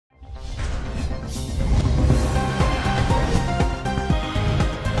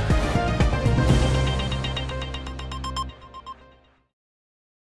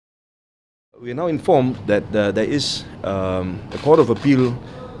We are now informed that there is a Court of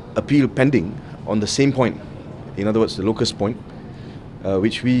Appeal pending on the same point, in other words, the locus point,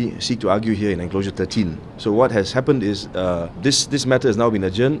 which we seek to argue here in Enclosure 13. So what has happened is this matter has now been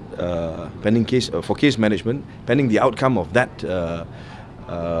adjourned pending case for case management, pending the outcome of that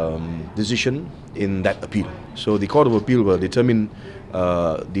decision in that appeal. So the Court of Appeal will determine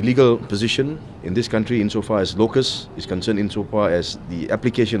the legal position in this country insofar as locus is concerned, insofar as the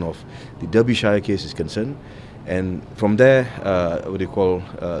application of the Derbyshire case is concerned. And from there,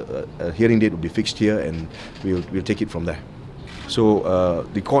 a hearing date will be fixed here, and we'll take it from there. So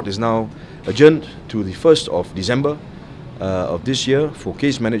the court is now adjourned to the 1st of December of this year for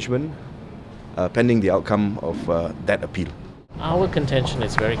case management, pending the outcome of that appeal. Our contention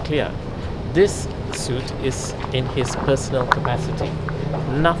is very clear. This suit is in his personal capacity.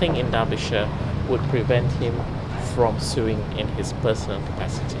 Nothing in Derbyshire would prevent him from suing in his personal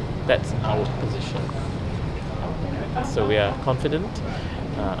capacity. That's our position. So we are confident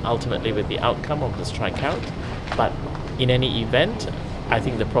ultimately with the outcome of the strikeout, but in any event, I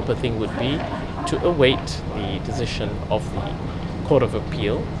think the proper thing would be to await the decision of the Court of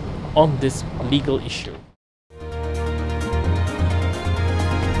Appeal on this legal issue.